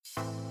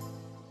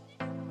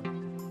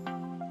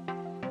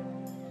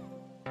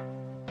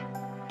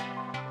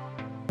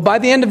By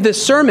the end of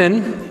this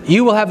sermon,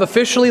 you will have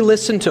officially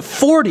listened to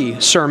 40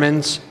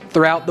 sermons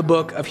throughout the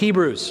book of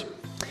Hebrews.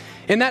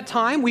 In that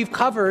time, we've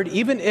covered,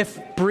 even if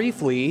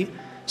briefly,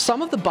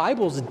 some of the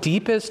Bible's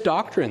deepest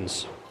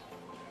doctrines.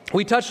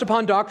 We touched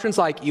upon doctrines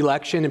like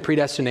election and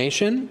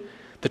predestination,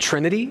 the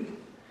Trinity,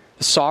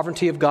 the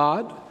sovereignty of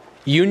God,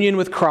 union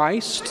with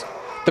Christ,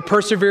 the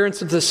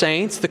perseverance of the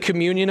saints, the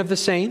communion of the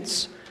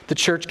saints, the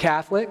Church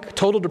Catholic,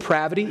 total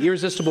depravity,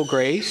 irresistible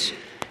grace,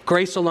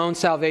 grace alone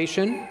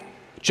salvation,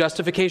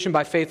 justification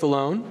by faith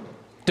alone,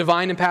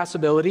 divine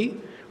impassibility,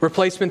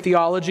 replacement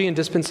theology and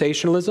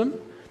dispensationalism,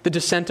 the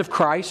descent of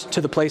Christ to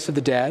the place of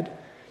the dead,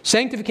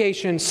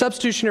 sanctification,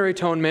 substitutionary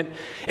atonement,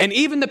 and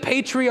even the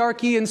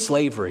patriarchy and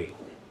slavery.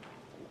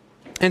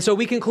 And so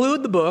we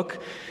conclude the book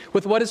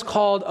with what is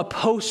called a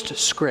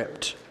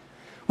postscript,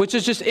 which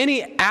is just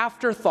any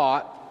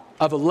afterthought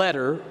of a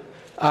letter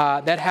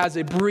that has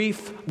a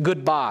brief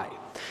goodbye.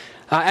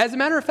 As a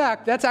matter of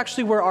fact, that's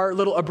actually where our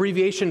little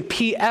abbreviation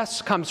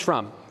PS comes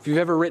from. If you've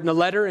ever written a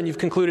letter and you've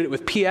concluded it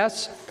with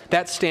PS,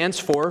 that stands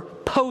for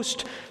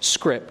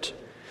postscript.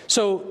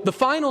 So the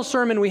final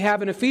sermon we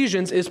have in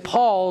Ephesians is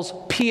Paul's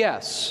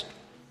PS.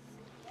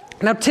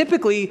 Now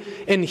typically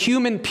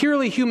in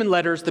purely human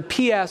letters, the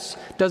PS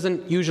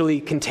doesn't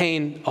usually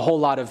contain a whole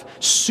lot of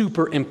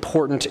super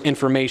important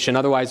information.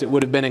 Otherwise it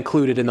would have been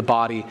included in the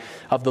body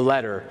of the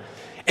letter.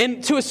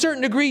 And to a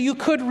certain degree, you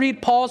could read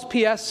Paul's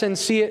PS and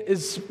see it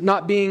as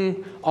not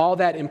being all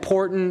that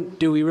important.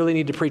 Do we really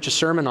need to preach a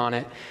sermon on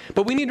it?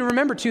 But we need to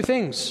remember two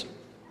things.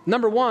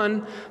 Number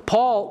one,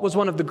 Paul was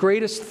one of the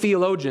greatest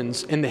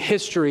theologians in the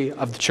history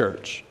of the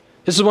church.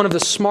 This is one of the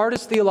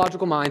smartest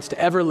theological minds to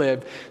ever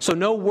live, so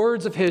no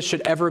words of his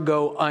should ever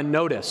go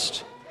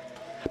unnoticed.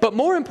 But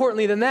more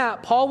importantly than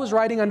that, Paul was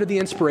writing under the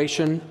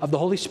inspiration of the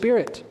Holy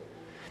Spirit.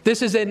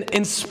 This is an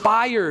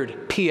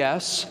inspired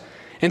PS,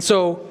 and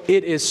so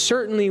it is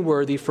certainly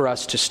worthy for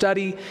us to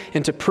study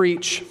and to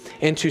preach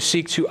and to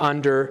seek to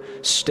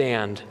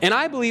understand. And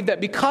I believe that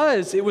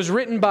because it was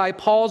written by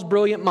Paul's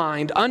brilliant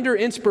mind under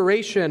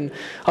inspiration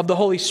of the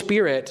Holy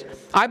Spirit,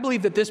 I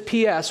believe that this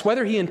PS,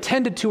 whether he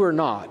intended to or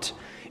not,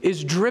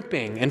 is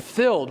dripping and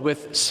filled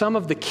with some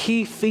of the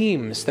key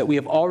themes that we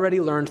have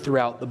already learned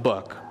throughout the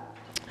book.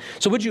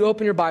 So would you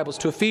open your Bibles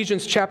to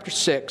Ephesians chapter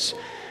 6,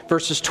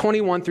 verses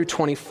 21 through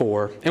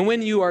 24. And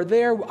when you are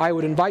there, I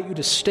would invite you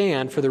to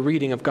stand for the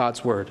reading of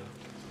God's Word.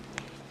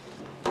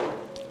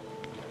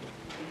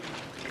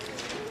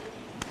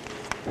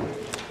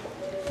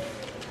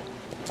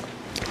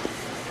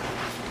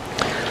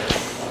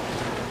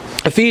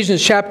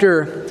 Ephesians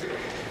chapter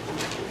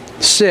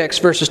 6,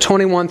 verses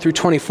 21 through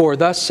 24.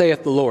 Thus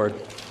saith the Lord,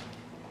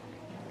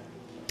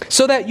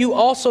 so that you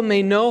also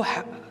may know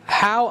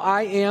how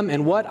I am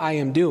and what I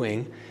am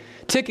doing,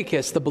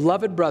 Tychicus, the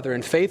beloved brother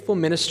and faithful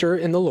minister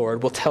in the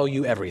Lord, will tell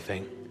you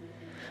everything.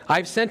 I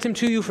have sent him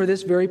to you for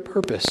this very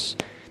purpose,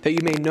 that you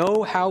may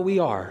know how we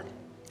are,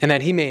 and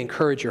that he may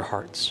encourage your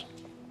hearts.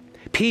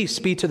 Peace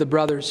be to the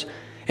brothers,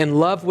 and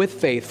love with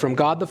faith from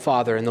God the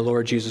Father and the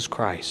Lord Jesus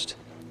Christ.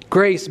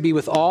 Grace be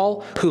with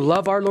all who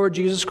love our Lord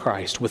Jesus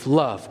Christ with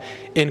love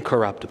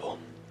incorruptible.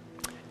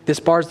 This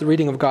bars the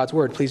reading of God's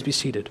Word. Please be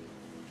seated.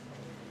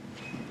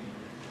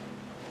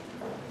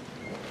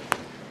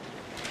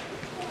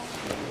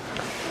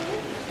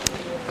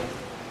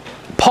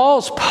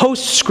 Paul's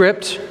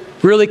postscript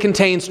really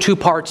contains two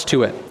parts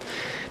to it.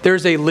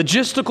 There's a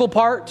logistical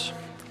part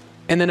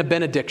and then a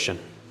benediction.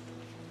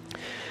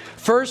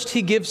 First,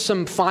 he gives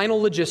some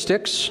final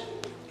logistics.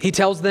 He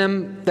tells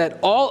them that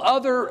all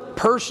other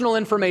personal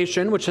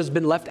information which has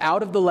been left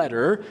out of the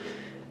letter,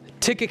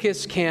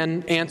 Tychicus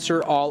can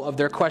answer all of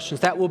their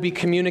questions. That will be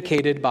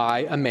communicated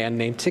by a man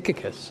named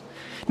Tychicus.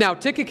 Now,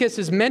 Tychicus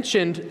is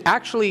mentioned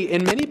actually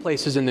in many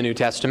places in the New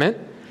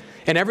Testament.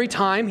 And every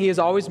time he is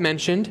always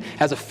mentioned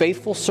as a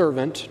faithful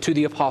servant to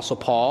the Apostle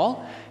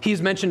Paul. He's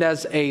mentioned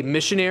as a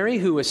missionary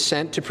who was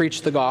sent to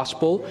preach the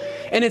gospel.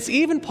 And it's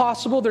even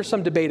possible, there's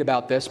some debate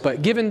about this,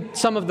 but given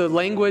some of the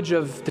language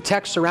of the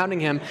text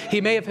surrounding him,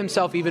 he may have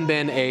himself even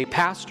been a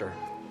pastor.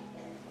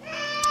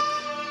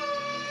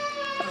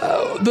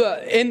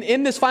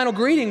 In this final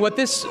greeting, what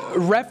this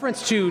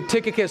reference to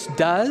Tychicus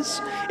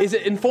does is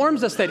it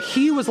informs us that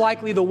he was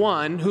likely the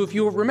one who, if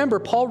you remember,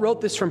 Paul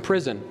wrote this from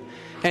prison.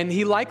 And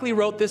he likely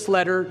wrote this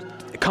letter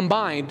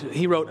combined.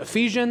 He wrote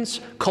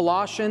Ephesians,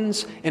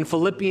 Colossians, and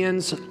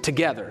Philippians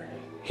together.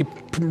 He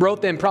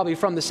wrote them probably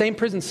from the same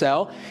prison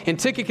cell. And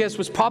Tychicus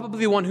was probably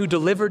the one who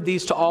delivered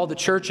these to all the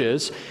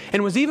churches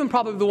and was even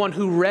probably the one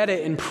who read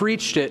it and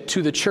preached it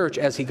to the church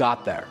as he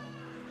got there.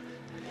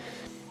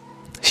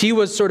 He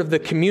was sort of the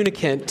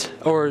communicant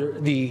or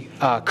the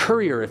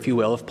courier, if you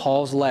will, of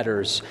Paul's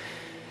letters.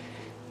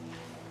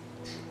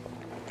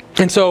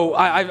 And so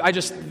I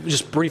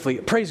just briefly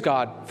praise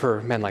God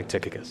for men like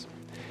Tychicus.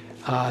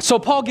 So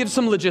Paul gives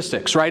some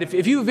logistics, right?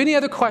 If you have any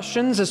other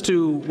questions as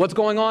to what's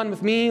going on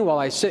with me while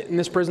I sit in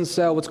this prison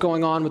cell, what's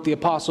going on with the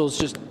apostles,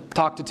 just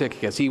talk to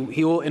Tychicus.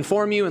 He will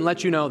inform you and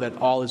let you know that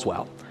all is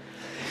well.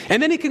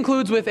 And then he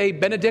concludes with a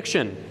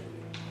benediction.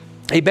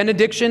 A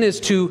benediction is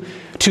to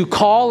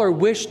call or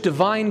wish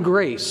divine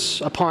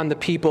grace upon the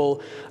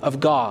people of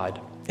God.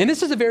 And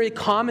this is a very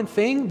common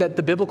thing that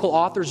the biblical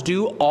authors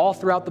do all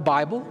throughout the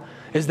Bible,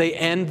 as they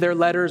end their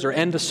letters or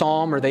end a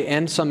psalm or they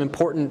end some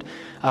important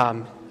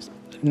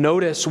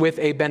notice with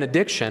a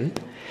benediction.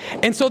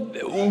 And so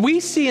we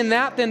see in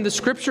that then the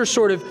Scripture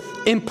sort of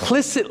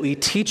implicitly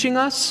teaching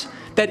us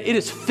that it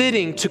is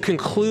fitting to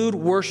conclude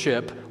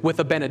worship with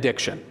a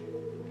benediction.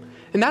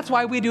 And that's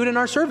why we do it in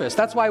our service.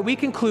 That's why we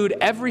conclude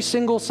every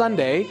single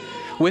Sunday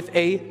with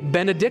a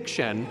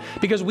benediction,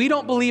 because we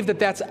don't believe that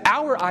that's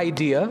our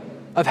idea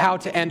of how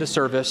to end a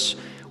service.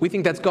 We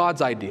think that's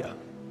God's idea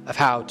of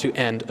how to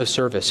end a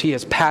service. He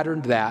has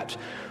patterned that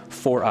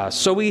for us.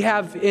 So we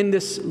have in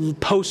this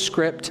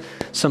postscript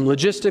some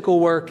logistical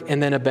work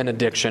and then a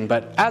benediction.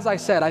 But as I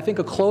said, I think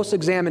a close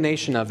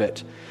examination of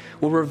it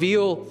will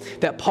reveal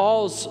that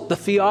the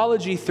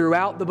theology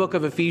throughout the book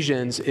of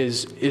Ephesians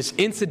is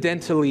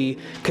incidentally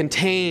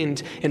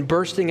contained and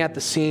bursting at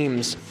the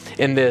seams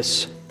in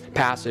this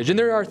passage. And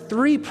there are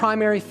three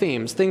primary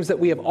themes, things that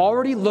we have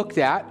already looked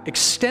at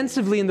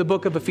extensively in the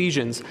book of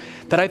Ephesians,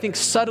 that I think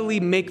subtly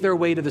make their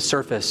way to the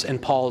surface in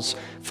Paul's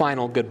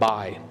final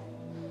goodbye.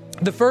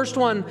 The first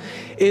one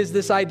is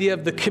this idea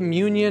of the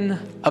communion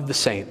of the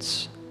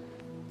saints.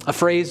 A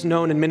phrase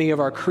known in many of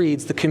our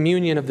creeds, the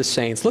communion of the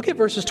saints. Look at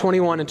verses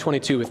 21 and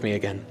 22 with me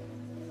again.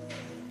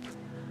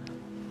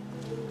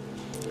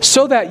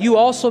 So that you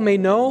also may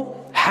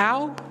know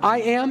how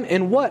I am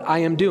and what I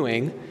am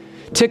doing,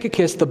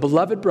 Tychicus, the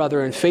beloved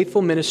brother and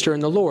faithful minister in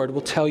the Lord, will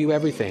tell you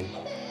everything.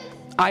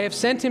 I have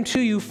sent him to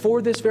you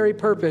for this very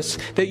purpose,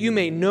 that you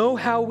may know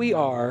how we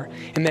are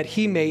and that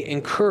he may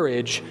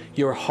encourage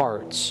your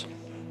hearts.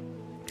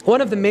 One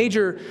of the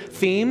major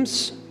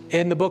themes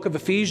in the book of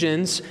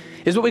Ephesians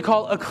is what we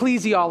call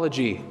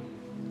ecclesiology,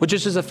 which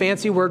is just a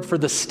fancy word for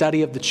the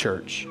study of the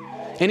church.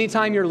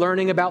 Anytime you're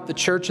learning about the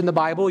church in the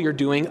Bible, you're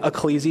doing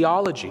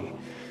ecclesiology.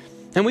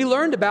 And we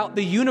learned about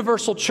the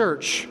universal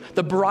church,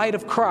 the bride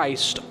of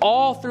Christ,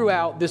 all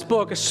throughout this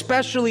book,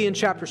 especially in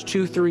chapters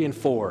 2, 3, and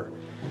 4.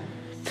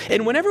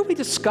 And whenever we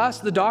discuss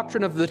the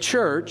doctrine of the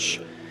church,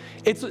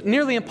 it's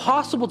nearly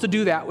impossible to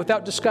do that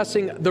without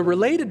discussing the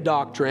related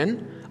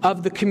doctrine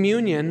of the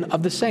communion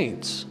of the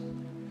saints.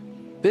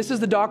 This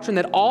is the doctrine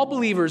that all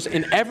believers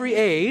in every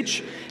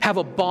age have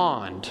a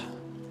bond,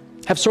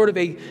 have sort of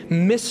a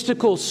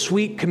mystical,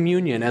 sweet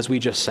communion, as we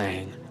just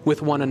sang,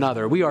 with one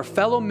another. We are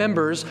fellow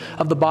members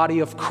of the body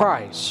of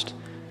Christ.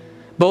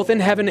 Both in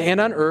heaven and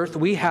on earth,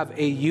 we have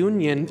a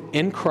union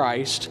in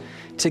Christ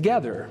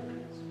together.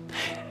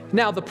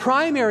 Now, the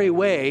primary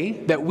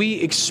way that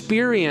we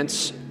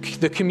experience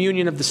the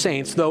communion of the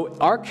saints, though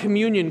our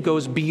communion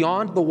goes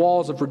beyond the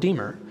walls of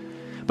Redeemer,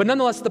 but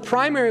nonetheless, the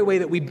primary way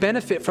that we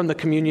benefit from the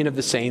communion of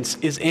the saints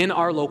is in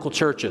our local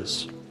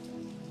churches.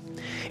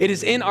 It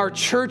is in our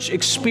church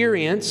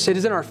experience, it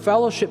is in our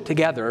fellowship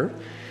together,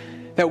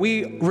 that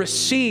we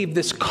receive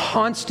this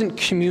constant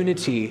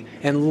community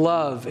and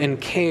love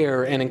and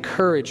care and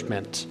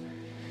encouragement.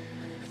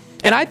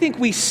 And I think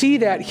we see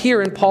that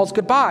here in Paul's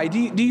goodbye.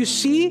 Do you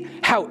see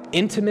how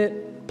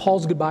intimate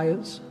Paul's goodbye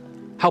is?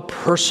 How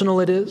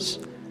personal it is?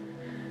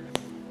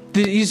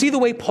 Do you see the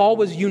way Paul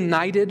was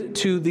united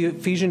to the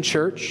Ephesian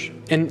church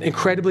in an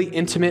incredibly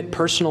intimate,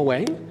 personal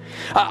way?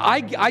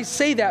 I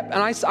say that,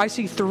 and I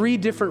see three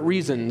different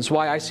reasons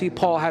why I see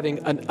Paul having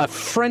a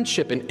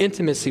friendship and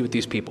intimacy with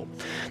these people.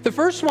 The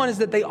first one is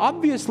that they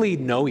obviously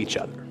know each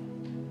other.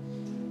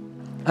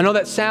 I know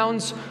that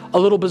sounds a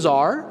little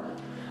bizarre.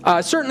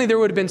 Certainly there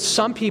would have been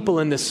some people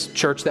in this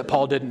church that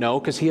Paul didn't know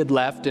because he had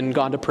left and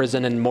gone to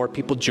prison and more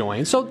people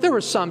joined. So there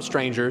were some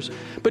strangers.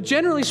 But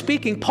generally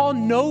speaking, Paul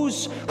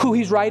knows who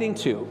he's writing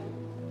to.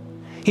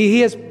 He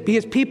has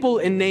people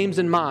and names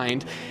in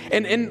mind.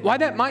 And why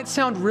that might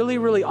sound really,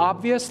 really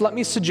obvious, let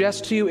me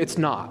suggest to you it's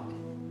not.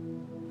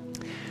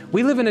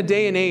 We live in a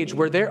day and age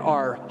where there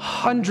are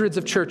hundreds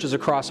of churches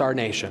across our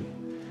nation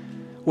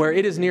where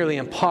it is nearly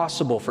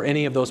impossible for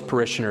any of those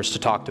parishioners to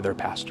talk to their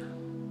pastor.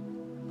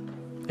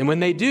 And when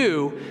they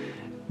do,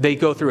 they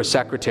go through a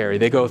secretary,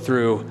 they go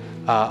through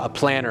a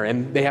planner,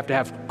 and they have to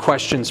have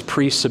questions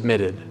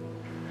pre-submitted.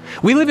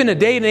 We live in a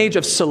day and age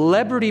of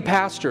celebrity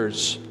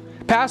pastors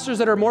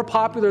that are more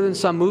popular than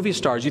some movie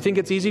stars. You think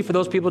it's easy for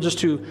those people just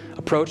to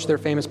approach their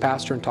famous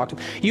pastor and talk to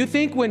him? You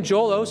think when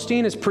Joel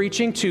Osteen is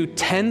preaching to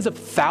tens of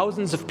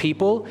thousands of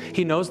people,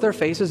 he knows their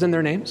faces and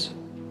their names?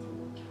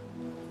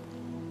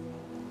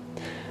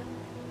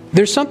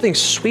 There's something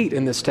sweet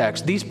in this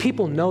text. These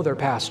people know their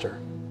pastor.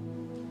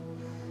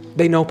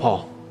 They know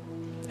Paul,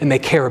 and they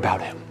care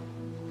about him.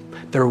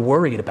 They're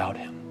worried about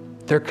him.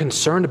 They're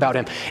concerned about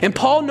him. And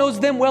Paul knows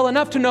them well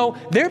enough to know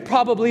they're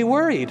probably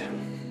worried.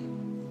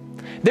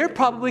 They're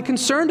probably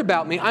concerned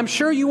about me. I'm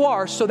sure you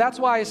are, so that's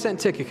why I sent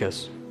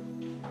Tychicus.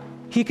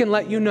 He can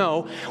let you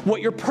know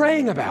what you're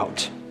praying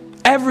about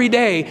every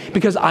day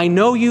because I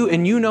know you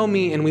and you know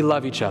me and we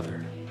love each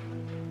other.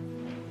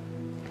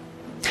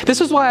 This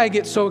is why I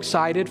get so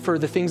excited for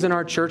the things in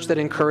our church that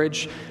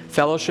encourage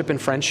fellowship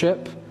and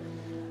friendship.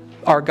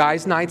 our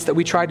guys' nights that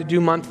we try to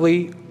do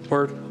monthly,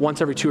 or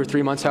once every 2 or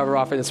 3 months, however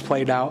often it's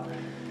played out.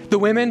 The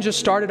women just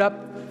started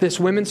up this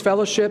women's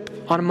fellowship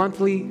on a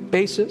monthly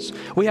basis.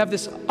 We have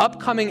this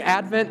upcoming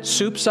Advent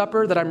soup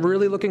supper that I'm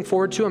really looking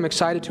forward to. I'm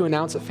excited to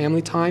announce at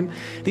Family Time.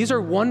 These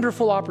are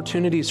wonderful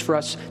opportunities for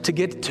us to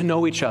get to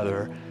know each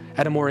other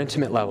at a more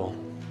intimate level.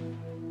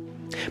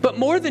 But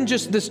more than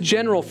just this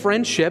general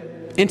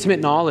friendship, intimate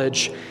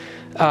knowledge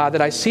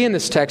that I see in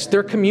this text,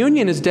 their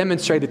communion is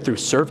demonstrated through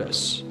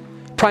service.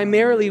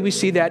 Primarily, we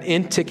see that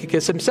in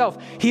Tychicus himself.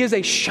 He is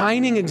a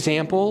shining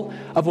example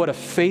of what a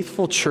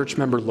faithful church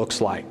member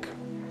looks like.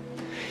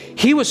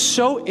 He was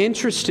so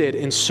interested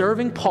in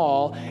serving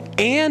Paul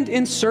and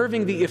in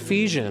serving the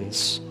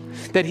Ephesians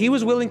that he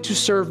was willing to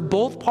serve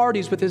both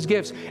parties with his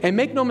gifts. And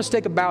make no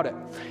mistake about it,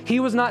 he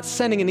was not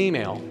sending an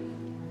email.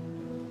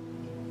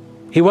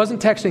 He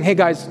wasn't texting, hey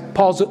guys,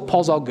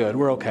 Paul's all good,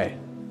 we're okay.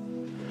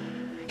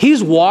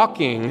 He's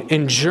walking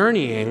and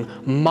journeying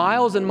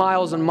miles and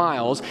miles and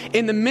miles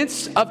in the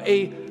midst of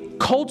a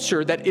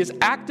culture that is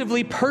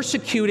actively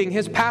persecuting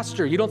his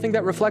pastor. You don't think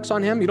that reflects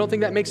on him? You don't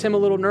think that makes him a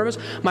little nervous?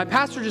 My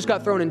pastor just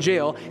got thrown in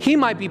jail. He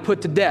might be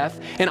put to death,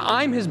 and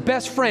I'm his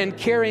best friend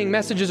carrying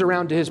messages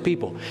around to his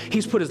people.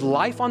 He's put his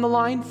life on the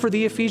line for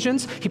the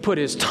Ephesians. He put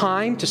his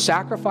time to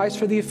sacrifice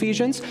for the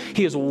Ephesians.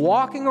 He is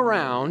walking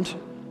around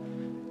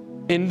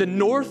in the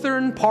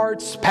northern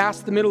parts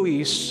past the Middle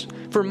East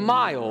for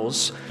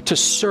miles to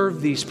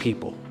serve these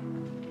people.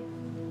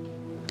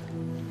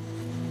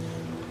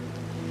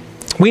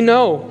 We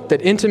know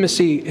that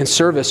intimacy and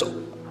service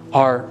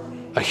are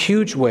a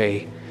huge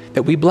way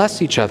that we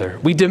bless each other.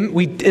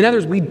 In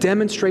others, we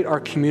demonstrate our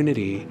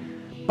community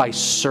by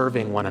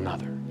serving one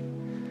another.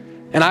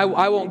 And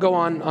I won't go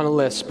on a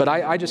list, but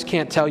I just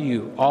can't tell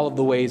you all of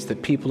the ways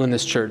that people in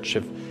this church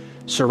have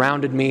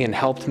surrounded me and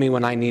helped me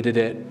when I needed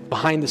it.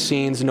 Behind the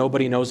scenes,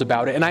 nobody knows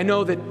about it. And I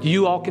know that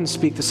you all can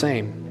speak the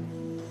same.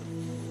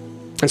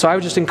 And so I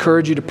would just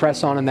encourage you to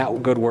press on in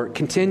that good work.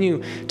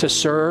 Continue to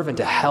serve and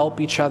to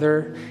help each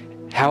other.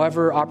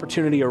 However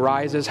opportunity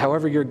arises,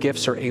 however your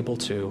gifts are able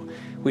to,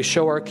 we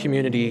show our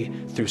community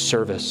through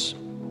service.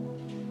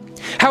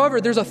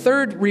 However, there's a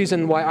third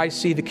reason why I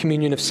see the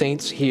communion of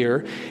saints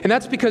here, and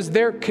that's because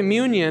their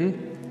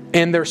communion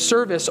and their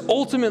service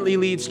ultimately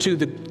leads to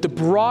the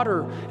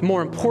broader,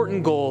 more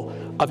important goal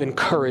of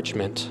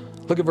encouragement.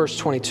 Look at verse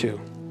 22.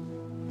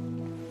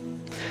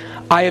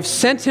 I have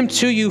sent him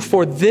to you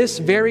for this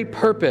very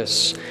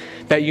purpose,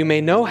 that you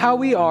may know how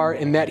we are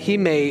and that he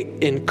may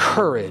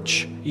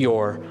encourage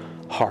your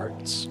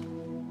hearts.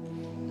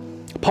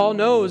 Paul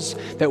knows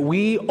that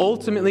we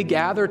ultimately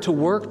gather to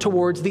work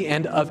towards the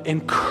end of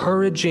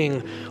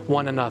encouraging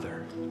one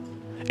another.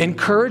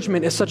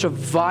 Encouragement is such a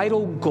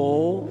vital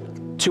goal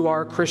to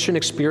our Christian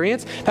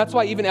experience. That's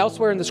why even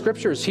elsewhere in the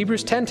scriptures,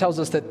 Hebrews 10 tells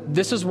us that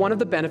this is one of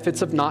the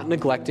benefits of not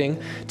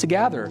neglecting to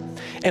gather.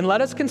 And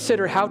let us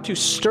consider how to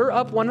stir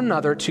up one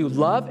another to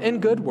love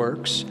and good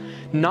works,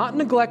 not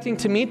neglecting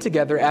to meet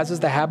together as is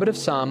the habit of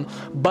some,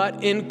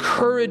 but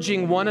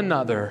encouraging one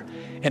another,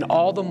 and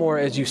all the more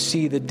as you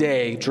see the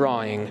day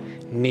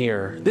drawing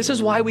near. This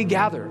is why we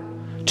gather,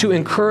 to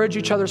encourage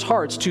each other's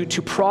hearts,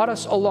 to prod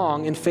us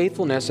along in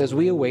faithfulness as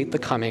we await the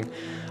coming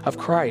of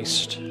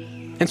Christ.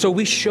 And so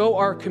we show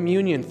our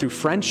communion through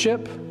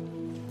friendship,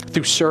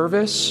 through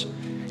service,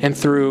 and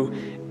through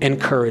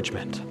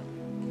encouragement.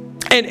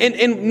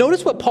 And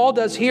notice what Paul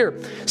does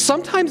here.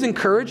 Sometimes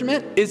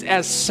encouragement is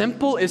as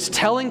simple as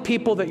telling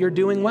people that you're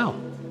doing well.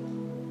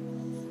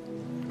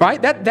 Right?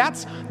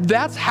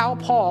 That's how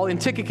Paul and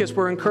Tychicus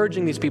were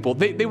encouraging these people.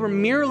 They were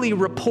merely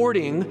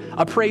reporting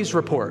a praise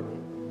report.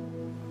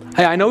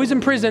 Hey, I know he's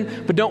in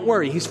prison, but don't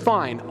worry, he's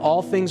fine.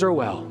 All things are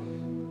well.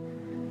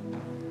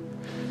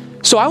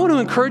 So I want to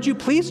encourage you,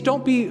 please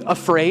don't be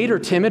afraid or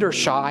timid or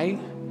shy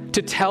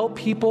to tell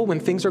people when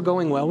things are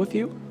going well with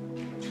you.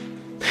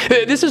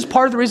 This is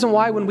part of the reason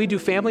why when we do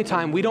family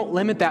time, we don't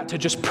limit that to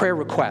just prayer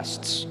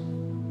requests.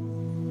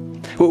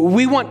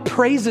 We want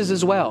praises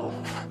as well.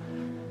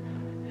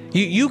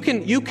 You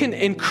can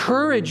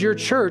encourage your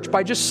church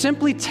by just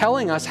simply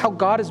telling us how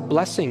God is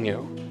blessing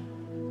you.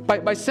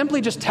 By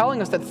simply just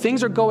telling us that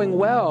things are going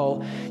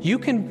well, you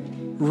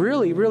can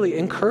really, really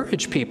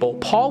encourage people.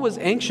 Paul was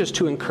anxious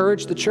to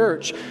encourage the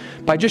church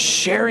by just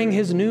sharing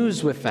his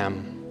news with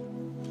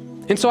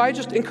them. And so I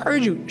just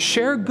encourage you,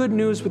 share good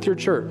news with your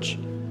church.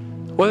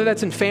 Whether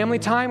that's in family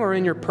time or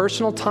in your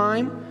personal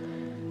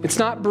time, it's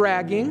not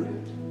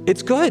bragging.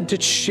 It's good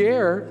to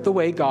share the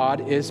way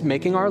God is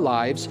making our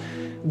lives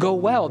go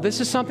well.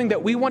 This is something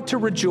that we want to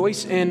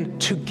rejoice in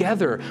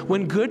together.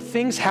 When good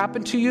things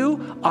happen to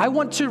you, I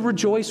want to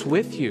rejoice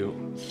with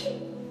you.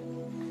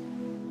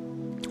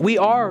 We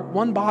are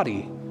one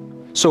body.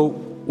 So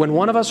when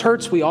one of us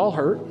hurts, we all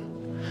hurt.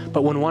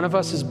 But when one of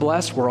us is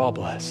blessed, we're all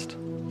blessed.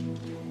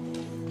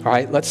 All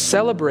right, let's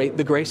celebrate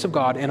the grace of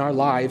God in our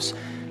lives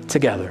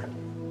together.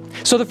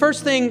 So the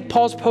first thing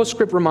Paul's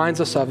postscript reminds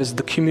us of is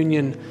the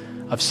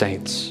communion of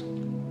saints.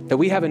 That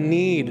we have a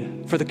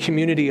need for the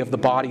community of the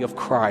body of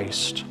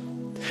Christ.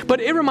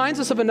 But it reminds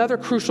us of another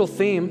crucial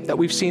theme that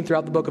we've seen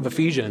throughout the book of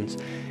Ephesians,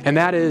 and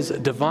that is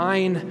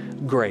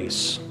divine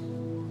grace.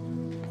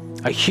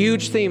 A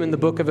huge theme in the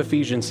book of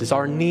Ephesians is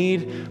our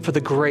need for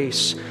the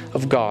grace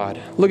of God.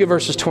 Look at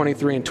verses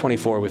 23 and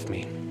 24 with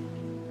me.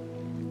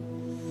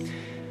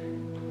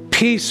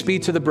 Peace be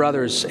to the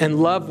brothers,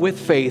 and love with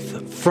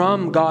faith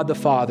from God the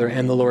Father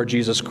and the Lord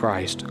Jesus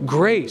Christ.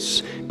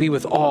 Grace be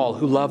with all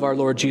who love our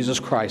Lord Jesus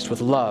Christ with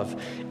love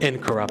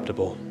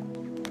incorruptible.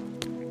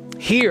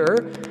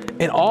 Here,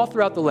 and all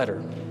throughout the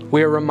letter,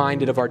 we are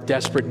reminded of our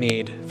desperate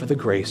need for the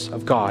grace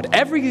of God.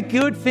 Every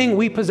good thing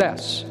we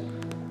possess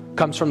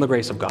comes from the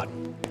grace of God.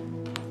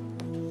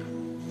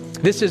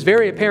 This is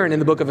very apparent in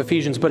the book of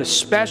Ephesians, but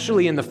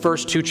especially in the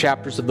first 2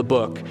 chapters of the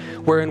book,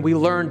 wherein we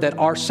learn that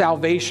our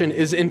salvation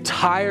is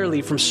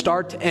entirely, from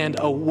start to end,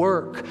 a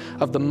work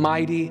of the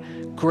mighty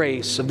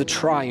grace of the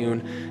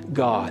triune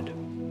God.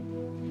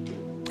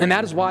 And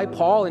that is why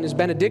Paul, in his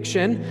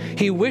benediction,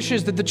 he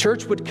wishes that the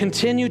church would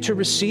continue to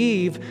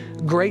receive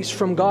grace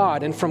from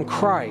God and from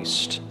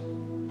Christ.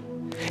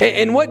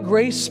 And what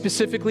grace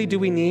specifically do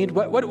we need?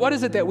 What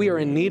is it that we are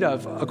in need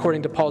of,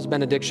 according to Paul's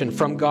benediction,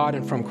 from God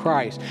and from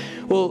Christ?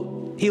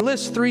 Well, he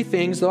lists 3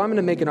 things, though I'm going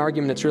to make an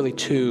argument that's really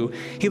 2.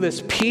 He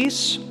lists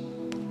peace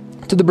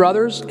to the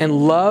brothers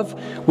and love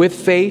with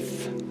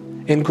faith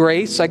and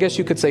grace. I guess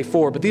you could say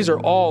 4, but these are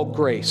all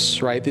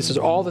grace, right? This is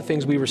all the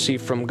things we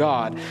receive from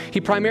God.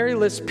 He primarily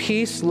lists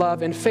peace,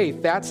 love, and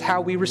faith. That's how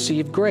we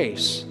receive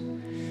grace.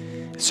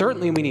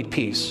 Certainly we need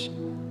peace,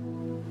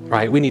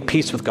 right? We need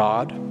peace with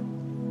God.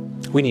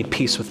 We need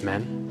peace with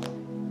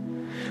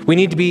men. We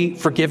need to be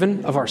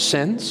forgiven of our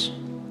sins.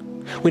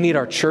 We need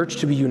our church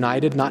to be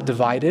united, not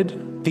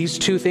divided. These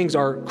 2 things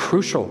are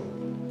crucial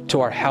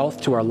to our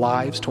health, to our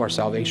lives, to our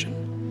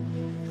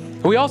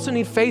salvation. We also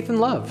need faith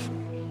and love.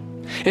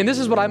 And this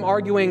is what I'm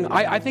arguing.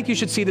 I think you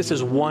should see this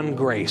as one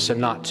grace and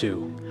not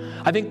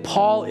 2. I think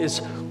Paul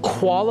is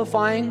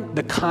qualifying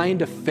the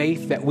kind of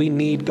faith that we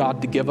need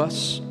God to give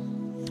us.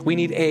 We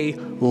need a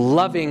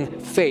loving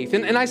faith.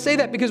 And I say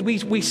that because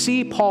we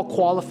see Paul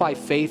qualify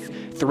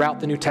faith throughout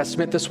the New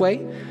Testament this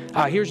way.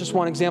 Here's just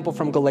one example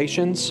from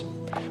Galatians.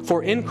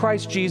 For in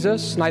Christ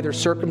Jesus, neither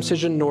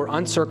circumcision nor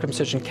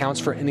uncircumcision counts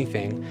for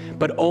anything,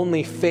 but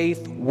only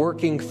faith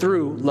working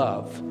through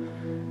love.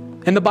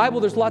 In the Bible,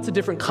 there's lots of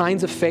different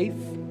kinds of faith.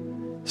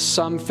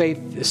 Some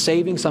faith is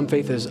saving, some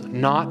faith is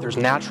not. There's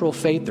natural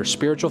faith, there's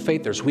spiritual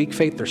faith, there's weak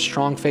faith, there's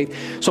strong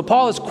faith. So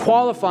Paul is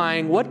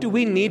qualifying, what do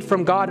we need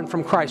from God and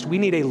from Christ? We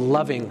need a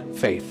loving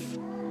faith.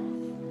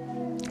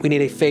 We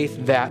need a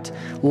faith that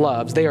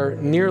loves. They are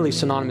nearly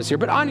synonymous here.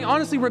 But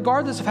honestly,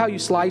 regardless of how you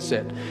slice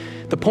it,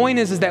 the point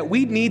is that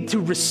we need to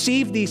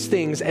receive these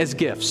things as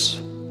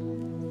gifts.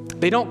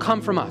 They don't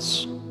come from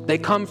us. They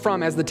come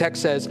from, as the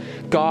text says,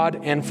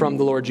 God and from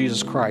the Lord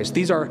Jesus Christ.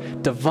 These are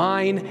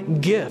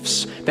divine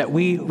gifts that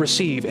we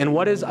receive. And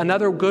what is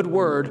another good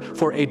word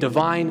for a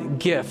divine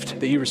gift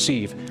that you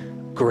receive?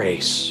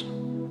 Grace.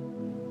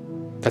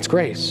 That's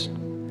grace.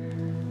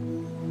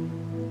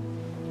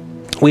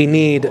 We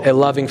need a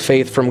loving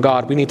faith from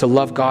God. We need to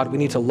love God. We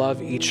need to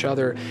love each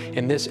other.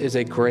 And this is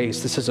a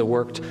grace. This is a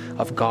work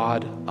of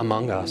God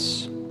among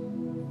us.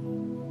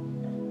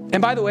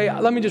 And by the way,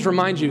 let me just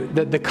remind you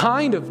that the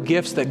kind of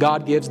gifts that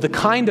God gives, the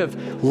kind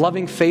of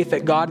loving faith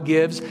that God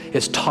gives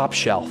is top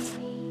shelf.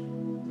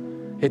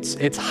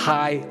 It's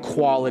high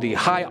quality,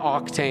 high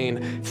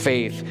octane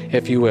faith,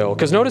 if you will.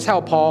 Because notice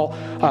how Paul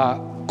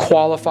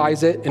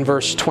qualifies it in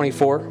verse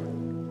 24.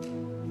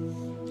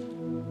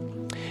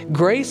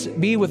 Grace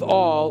be with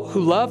all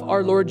who love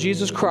our Lord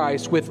Jesus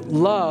Christ with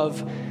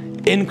love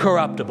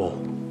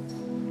incorruptible.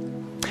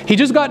 He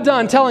just got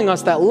done telling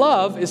us that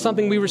love is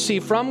something we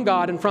receive from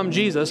God and from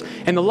Jesus,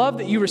 and the love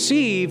that you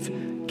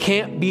receive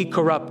can't be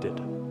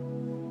corrupted.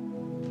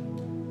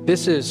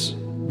 This is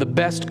the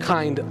best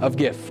kind of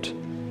gift.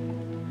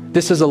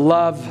 This is a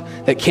love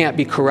that can't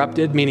be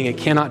corrupted, meaning it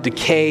cannot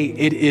decay.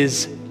 It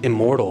is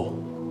immortal.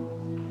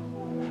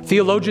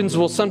 Theologians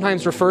will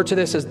sometimes refer to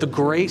this as the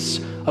grace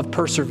of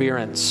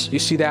perseverance. You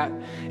see, that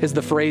is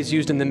the phrase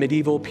used in the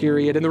medieval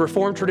period. In the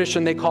Reformed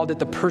tradition, they called it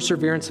the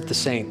perseverance of the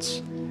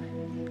saints.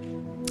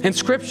 In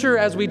Scripture,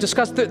 as we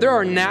discussed, there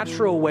are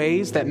natural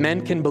ways that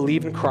men can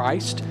believe in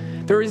Christ.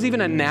 There is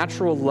even a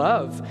natural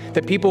love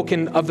that people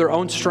can, of their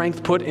own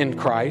strength, put in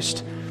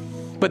Christ.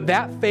 But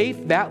that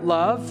faith, that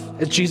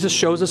love, as Jesus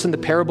shows us in the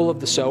parable of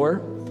the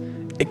sower,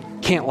 it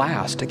can't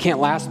last. It can't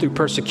last through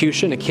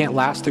persecution. It can't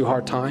last through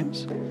hard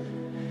times.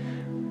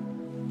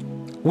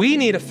 We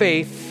need a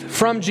faith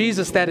from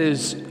Jesus that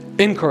is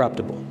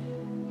incorruptible.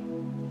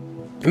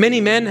 Many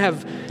men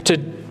have, to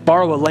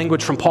borrow a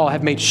language from Paul,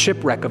 have made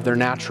shipwreck of their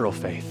natural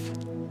faith.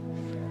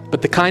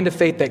 But the kind of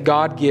faith that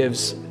God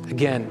gives,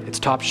 again, it's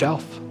top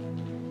shelf.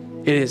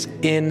 It is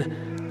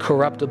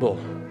incorruptible.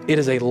 It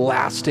is a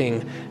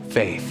lasting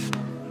faith.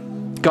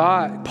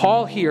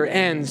 Paul here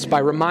ends by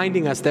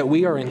reminding us that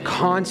we are in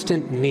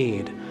constant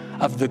need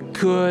of the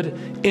good,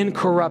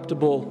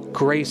 incorruptible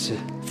grace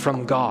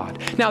from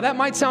God. Now, that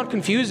might sound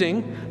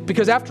confusing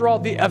because, after all,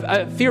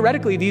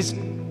 theoretically, these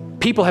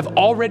people have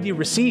already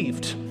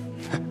received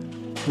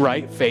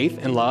right? Faith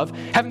and love.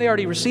 Haven't they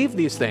already received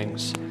these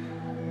things?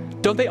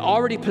 Don't they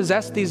already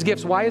possess these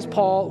gifts? Why is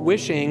Paul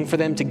wishing for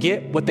them to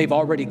get what they've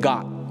already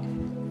got?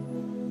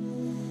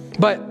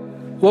 But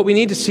what we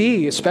need to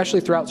see, especially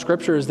throughout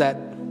Scripture, is that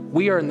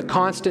we are in the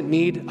constant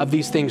need of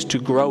these things to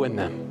grow in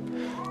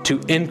them,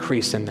 to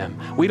increase in them.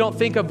 We don't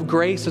think of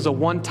grace as a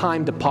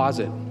one-time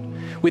deposit.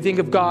 We think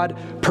of God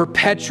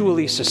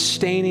perpetually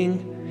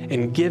sustaining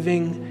and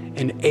giving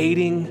and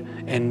aiding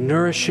and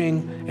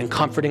nourishing and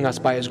comforting us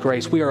by His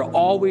grace. We are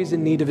always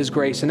in need of His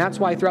grace. And that's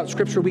why throughout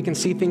Scripture we can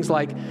see things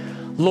like,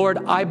 Lord,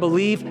 I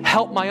believe,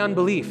 help my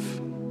unbelief.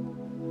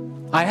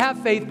 I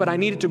have faith, but I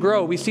need it to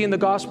grow. We see in the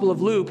Gospel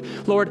of Luke,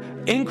 Lord,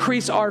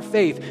 increase our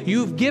faith.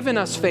 You've given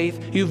us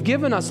faith. You've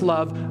given us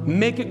love.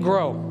 Make it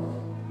grow.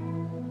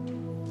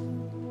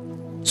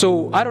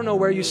 So I don't know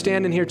where you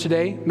stand in here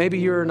today. Maybe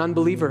you're an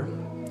unbeliever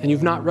and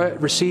you've not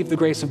received the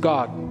grace of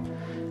God.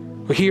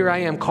 Well, here I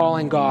am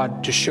calling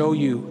God to show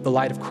you the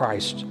light of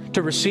Christ,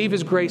 to receive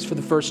His grace for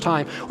the first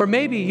time. Or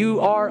maybe you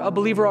are a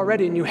believer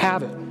already and you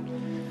have it.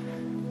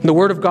 The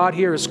Word of God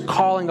here is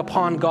calling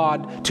upon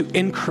God to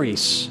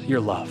increase your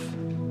love,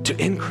 to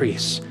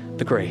increase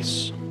the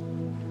grace.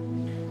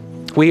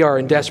 We are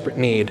in desperate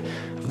need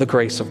of the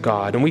grace of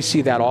God, and we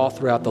see that all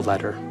throughout the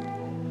letter.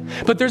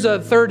 But there's a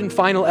third and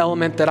final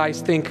element that I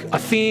think, a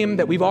theme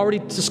that we've already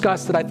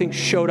discussed that I think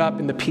showed up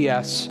in the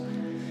PS,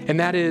 and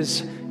that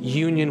is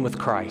union with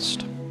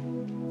Christ.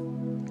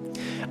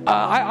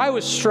 I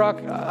was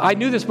struck, I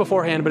knew this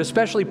beforehand, but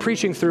especially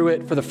preaching through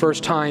it for the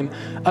first time,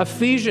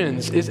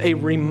 Ephesians is a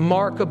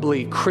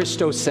remarkably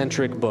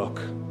Christocentric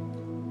book.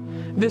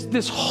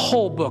 This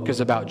whole book is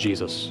about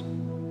Jesus.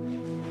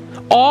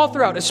 All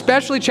throughout,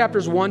 especially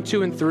chapters 1,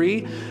 2, and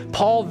 3,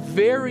 Paul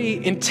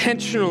very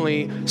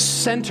intentionally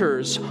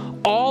centers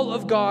all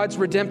of God's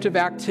redemptive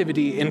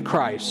activity in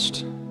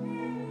Christ.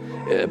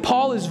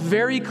 Paul is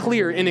very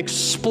clear in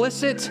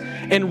explicit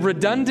and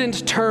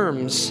redundant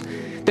terms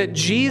that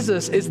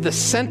Jesus is the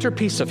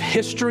centerpiece of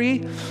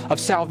history, of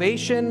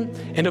salvation,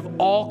 and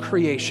of all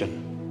creation.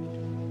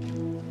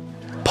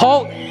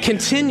 Paul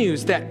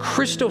continues that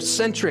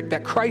Christocentric,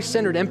 that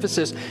Christ-centered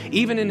emphasis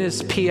even in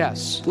his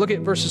PS. Look at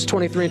verses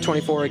 23 and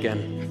 24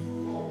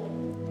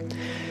 again.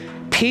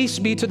 Peace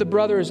be to the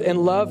brothers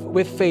and love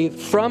with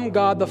faith from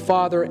God the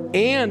Father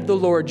and the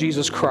Lord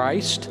Jesus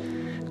Christ.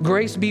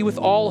 Grace be with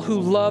all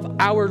who love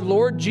our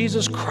Lord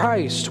Jesus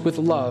Christ with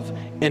love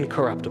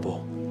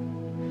incorruptible.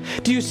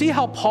 Do you see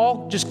how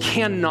Paul just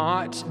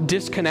cannot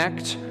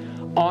disconnect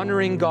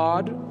honoring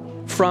God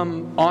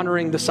from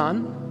honoring the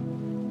Son?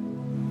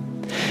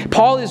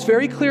 Paul is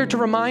very clear to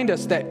remind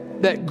us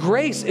that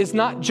grace is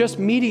not just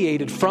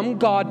mediated from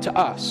God to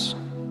us.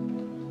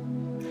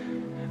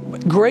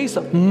 Grace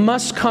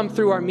must come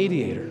through our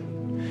mediator.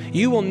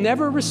 You will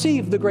never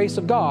receive the grace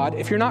of God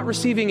if you're not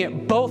receiving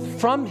it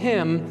both from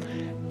Him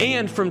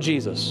and from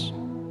Jesus.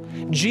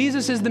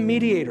 Jesus is the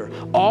mediator.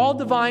 All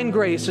divine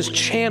grace is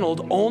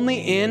channeled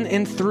only in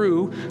and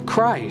through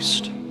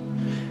Christ.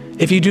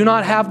 If you do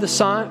not have the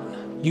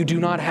Son, you do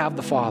not have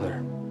the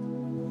Father.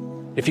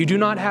 If you do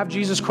not have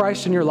Jesus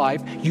Christ in your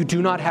life, you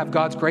do not have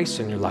God's grace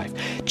in your life.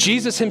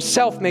 Jesus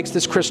Himself makes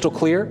this crystal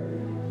clear.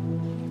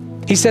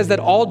 He says that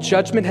all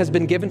judgment has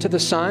been given to the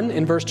Son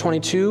in verse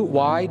 22.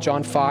 Why?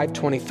 John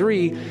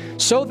 5:23.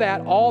 So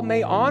that all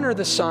may honor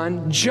the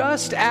Son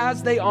just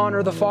as they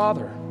honor the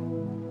Father.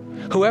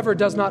 Whoever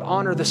does not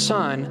honor the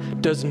Son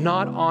does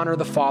not honor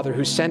the Father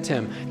who sent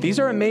Him. These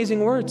are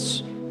amazing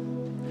words.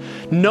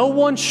 No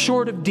one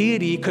short of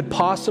deity could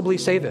possibly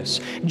say this.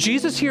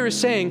 Jesus here is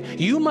saying,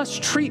 you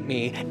must treat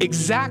me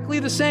exactly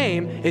the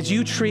same as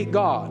you treat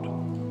God.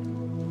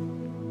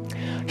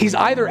 He's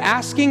either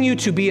asking you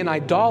to be an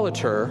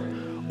idolater,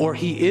 or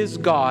He is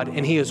God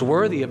and He is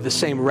worthy of the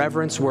same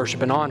reverence,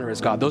 worship, and honor as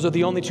God. Those are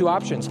the only two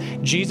options.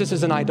 Jesus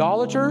is an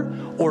idolater,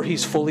 or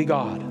He's fully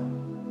God.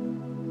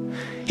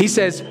 He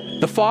says,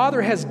 the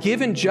Father has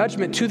given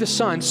judgment to the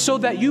Son so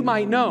that you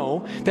might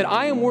know that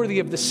I am worthy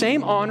of the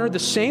same honor, the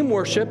same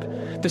worship,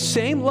 the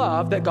same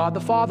love that God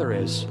the Father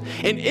is.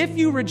 And if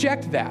you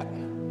reject that,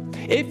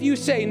 if you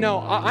say, no,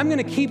 I'm going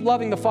to keep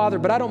loving the Father,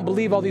 but I don't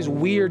believe all these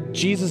weird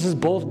Jesus is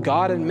both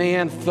God and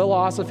man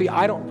philosophy.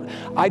 I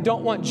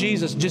don't want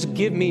Jesus. Just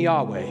give me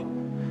Yahweh.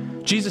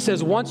 Jesus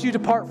says, once you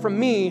depart from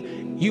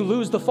me, you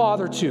lose the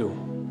Father too.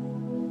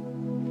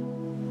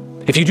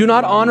 If you do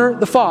not honor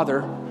the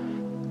Father,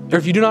 or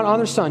if you do not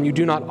honor the Son, you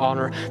do not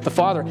honor the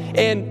Father.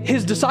 And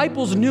His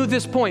disciples knew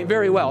this point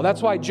very well.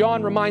 That's why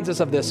John reminds us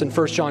of this in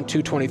 1 John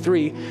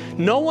 2:23.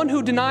 No one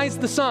who denies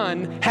the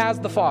Son has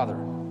the Father.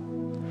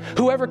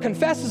 Whoever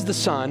confesses the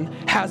Son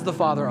has the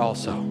Father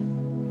also.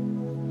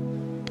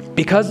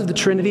 Because of the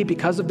Trinity,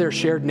 because of their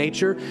shared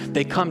nature,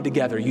 they come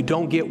together. You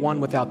don't get one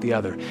without the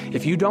other.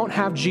 If you don't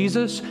have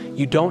Jesus,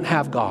 you don't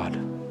have God.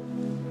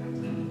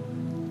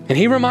 And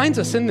He reminds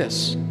us in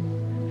this.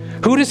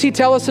 Who does He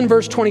tell us in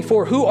verse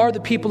 24? Who are the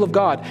people of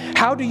God?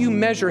 How do you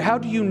measure, how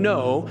do you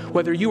know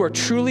whether you are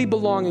truly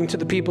belonging to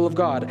the people of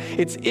God?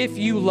 It's if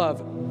you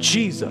love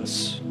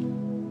Jesus.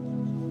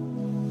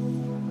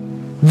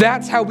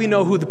 That's how we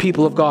know who the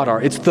people of God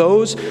are. It's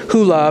those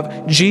who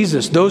love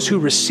Jesus, those who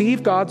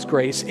receive God's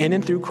grace in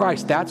and through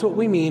Christ. That's what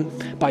we mean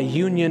by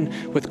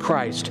union with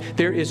Christ.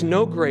 There is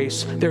no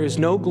grace, there is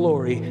no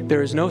glory,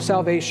 there is no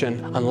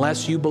salvation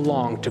unless you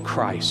belong to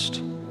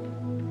Christ.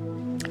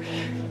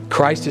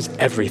 Christ is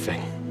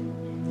everything.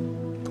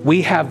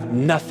 We have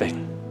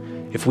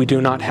nothing if we do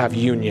not have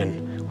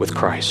union with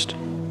Christ.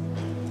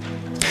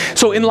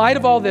 So in light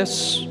of all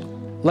this,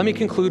 let me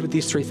conclude with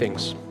these three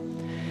things.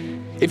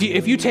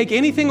 If you take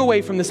anything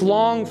away from this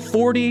long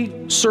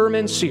 40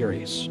 sermon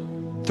series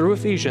through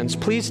Ephesians,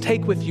 please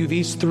take with you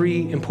these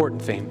three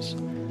important themes.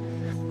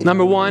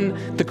 Number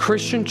one, the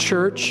Christian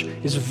church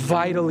is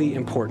vitally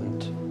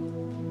important.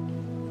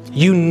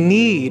 You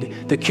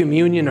need the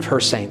communion of her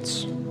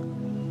saints.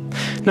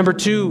 Number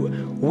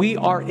two, we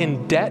are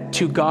in debt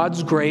to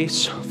God's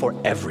grace for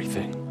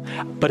everything,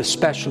 but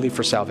especially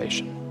for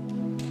salvation.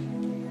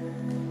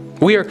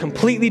 We are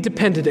completely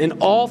dependent in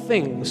all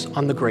things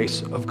on the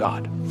grace of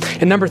God.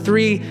 And number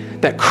three,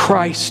 that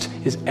Christ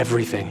is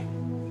everything.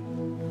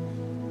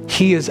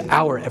 He is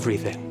our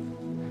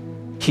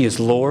everything. He is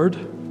Lord.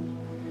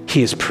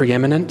 He is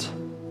preeminent.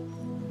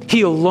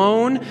 He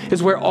alone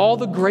is where all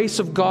the grace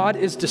of God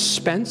is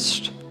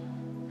dispensed.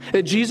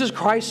 That Jesus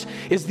Christ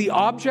is the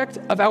object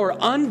of our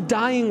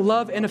undying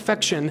love and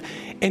affection,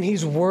 and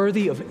He's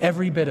worthy of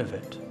every bit of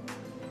it.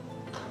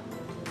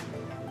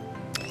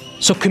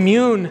 So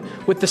commune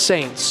with the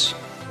saints,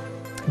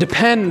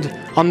 depend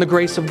on the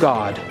grace of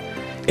God,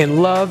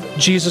 and love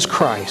Jesus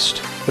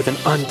Christ with an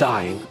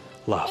undying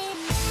love.